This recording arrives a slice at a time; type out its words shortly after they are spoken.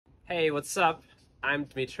Hey, what's up? I'm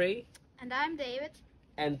Dmitry. And I'm David.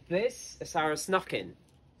 And this is our Snufkin.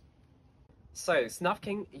 So,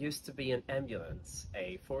 Snufkin used to be an ambulance,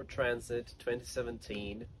 a Ford Transit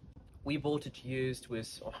 2017. We bought it used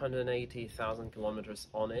with 180,000 kilometers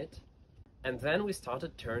on it. And then we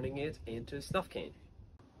started turning it into Snufkin.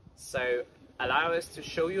 So, allow us to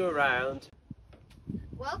show you around.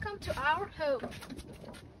 Welcome to our home.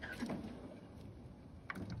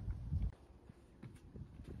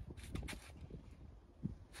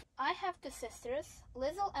 I have two sisters,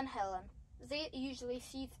 Lizzle and Helen. They usually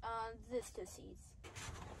sit on these two seats.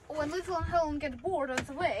 When Lizzle and Helen get bored on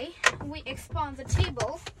the way, we expand the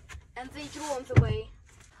table and they draw on the way.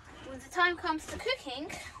 When the time comes to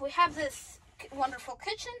cooking, we have this wonderful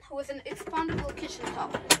kitchen with an expandable kitchen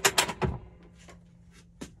top.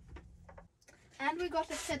 And we got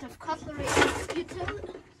a set of cutlery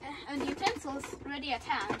and utensils ready at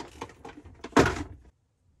hand.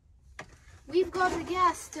 We've got a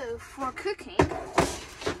gas stove for cooking, and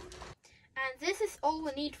this is all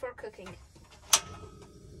we need for cooking.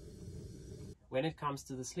 When it comes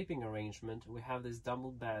to the sleeping arrangement, we have this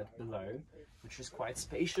double bed below, which is quite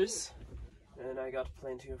spacious, and I got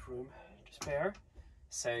plenty of room to spare.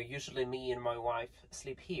 So usually me and my wife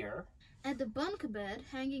sleep here. And the bunk bed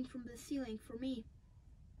hanging from the ceiling for me.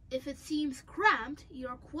 If it seems cramped,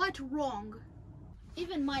 you're quite wrong.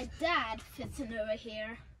 Even my dad fits in over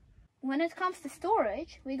here. When it comes to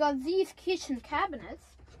storage, we got these kitchen cabinets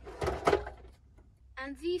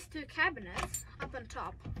and these two cabinets up on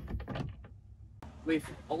top. We've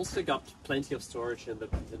also got plenty of storage in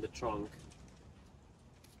the trunk.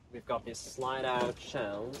 We've got these slide out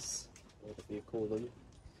shelves, whatever you call them,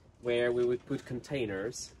 where we would put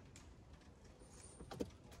containers, the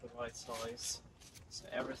right size, so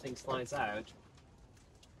everything slides out,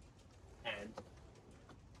 and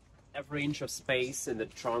every inch of space in the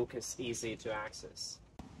trunk is easy to access.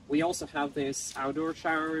 We also have this outdoor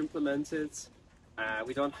shower implemented.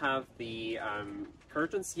 We don't have the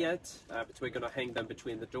curtains yet, but we're going to hang them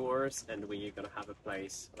between the doors, and we're going to have a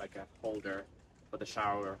place, like a holder for the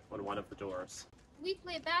shower on one of the doors. We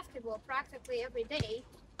play basketball practically every day.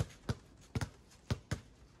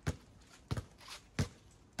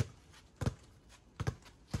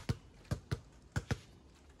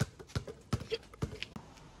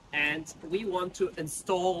 And we want to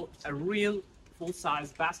install a real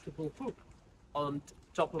full-size basketball hoop on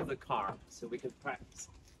top of the car so we can practice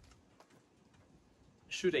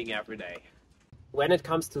shooting every day. When it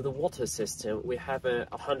comes to the water system, we have a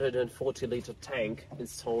 140-liter tank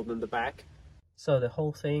installed in the back. So the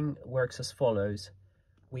whole thing works as follows.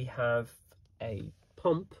 We have a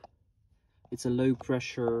pump. It's a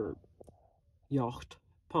low-pressure yacht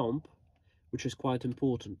pump, which is quite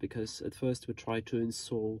important because at first we tried to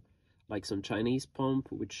install like some Chinese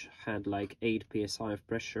pump which had like 8 psi of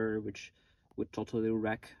pressure, which would totally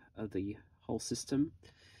wreck the whole system.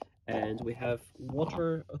 And we have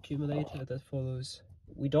water accumulator that follows.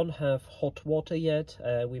 We don't have hot water yet.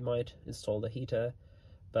 We might install the heater,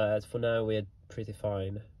 but for now we're pretty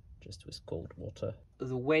fine just with cold water.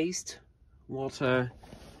 The waste water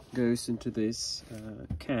goes into this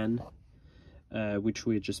can, which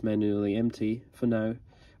we just manually empty for now,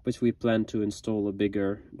 but we plan to install a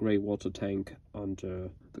bigger grey water tank under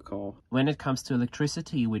the car. When it comes to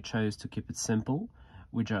electricity, we chose to keep it simple.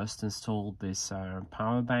 We just installed this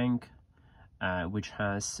power bank, which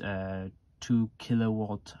has 2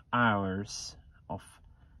 kilowatt hours of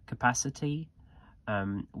capacity,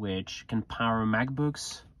 which can power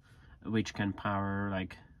MacBooks, which can power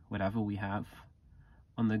like whatever we have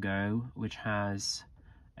on the go, which has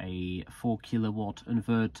a 4 kilowatt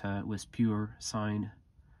inverter with pure sine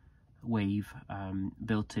wave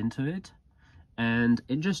built into it, and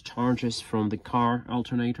it just charges from the car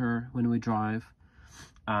alternator when we drive.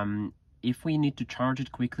 If we need to charge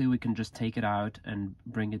it quickly, we can just take it out and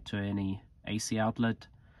bring it to any AC outlet,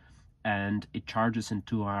 and it charges in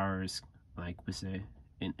 2 hours, like with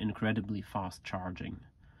incredibly fast charging.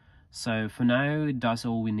 So for now it does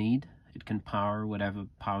all we need. It can power whatever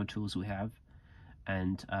power tools we have,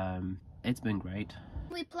 and it's been great.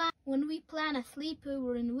 When we plan a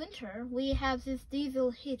sleepover in winter, we have this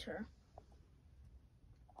diesel heater.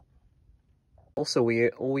 Also, we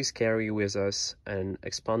always carry with us an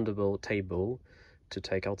expandable table to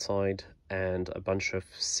take outside and a bunch of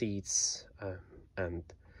seats and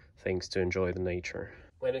things to enjoy the nature.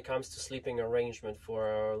 When it comes to sleeping arrangement for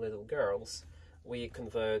our little girls, we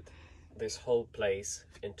convert this whole place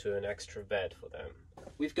into an extra bed for them.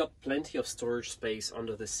 We've got plenty of storage space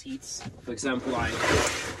under the seats. For example, I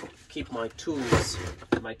keep my tools,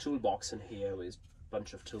 my toolbox in here with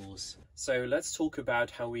bunch of tools. So let's talk about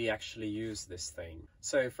how we actually use this thing.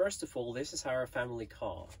 So first of all, this is our family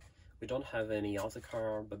car. We don't have any other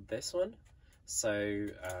car but this one. So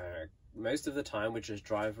most of the time we just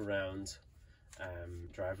drive around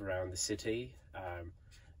the city.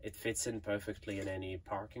 It fits in perfectly in any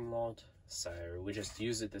parking lot. So we just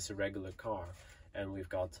use it as a regular car, and we've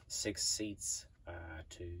got 6 seats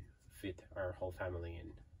to fit our whole family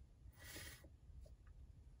in.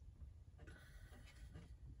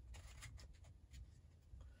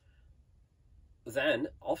 Then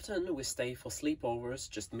often we stay for sleepovers,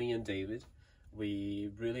 just me and David. We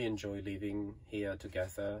really enjoy living here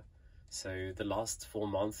together. So the last 4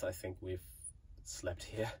 months I think we've slept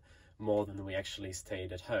here more than we actually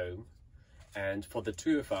stayed at home. And for the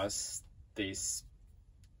 2 of us, this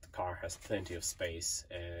car has plenty of space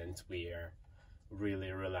and we are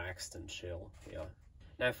really relaxed and chill here.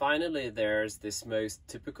 Now finally, there's this most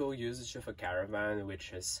typical usage of a caravan,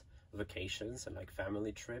 which is vacations and like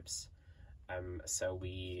family trips. So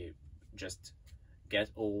we just get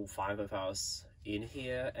all 5 of us in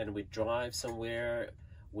here and we drive somewhere.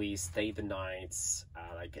 We stay the nights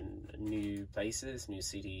like in new places, new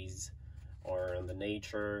cities, or in the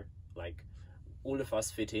nature. Like all of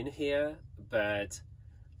us fit in here, but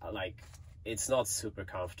like it's not super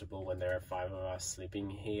comfortable when there are 5 of us sleeping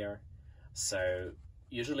here. So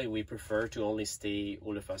usually we prefer to only stay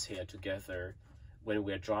all of us here together when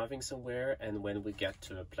we're driving somewhere, and when we get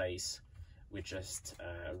to a place we just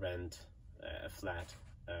rent a flat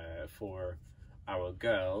for our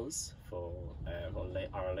girls, for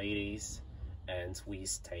our ladies, and we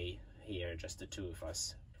stay here, just the 2 of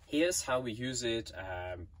us. Here's how we use it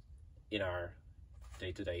in our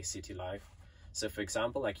day-to-day city life. So for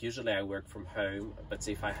example, like usually I work from home, but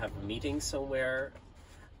if I have a meeting somewhere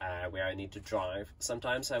where I need to drive,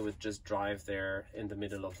 sometimes I would just drive there in the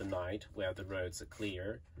middle of the night where the roads are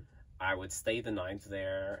clear. I would stay the night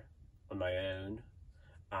there on my own,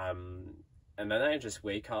 and then I just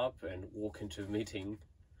wake up and walk into a meeting,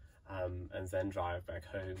 and then drive back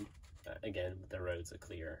home again when the roads are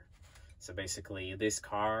clear. So basically this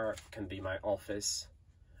car can be my office.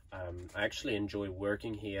 I actually enjoy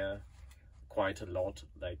working here quite a lot,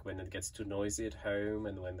 like when it gets too noisy at home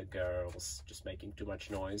and when the girls just making too much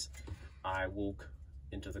noise, I walk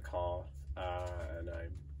into the car and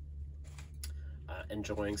I'm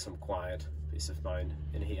enjoying some quiet peace of mind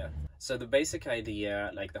in here. So the basic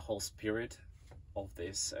idea, like the whole spirit of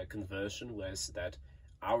this conversion, was that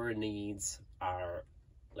our needs are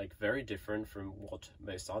like very different from what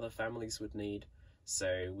most other families would need.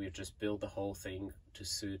 So we've just built the whole thing to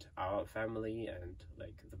suit our family and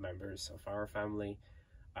like the members of our family.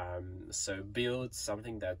 So build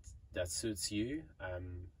something that suits you,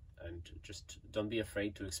 and just don't be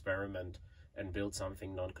afraid to experiment and build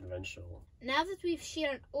something non-conventional. Now that we've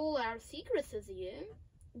shared all our secrets with you,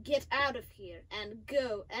 get out of here and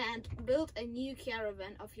go and build a new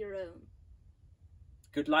caravan of your own.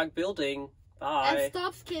 Good luck building. Bye. And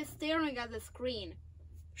stop staring at the screen.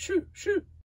 Shoo, shoo.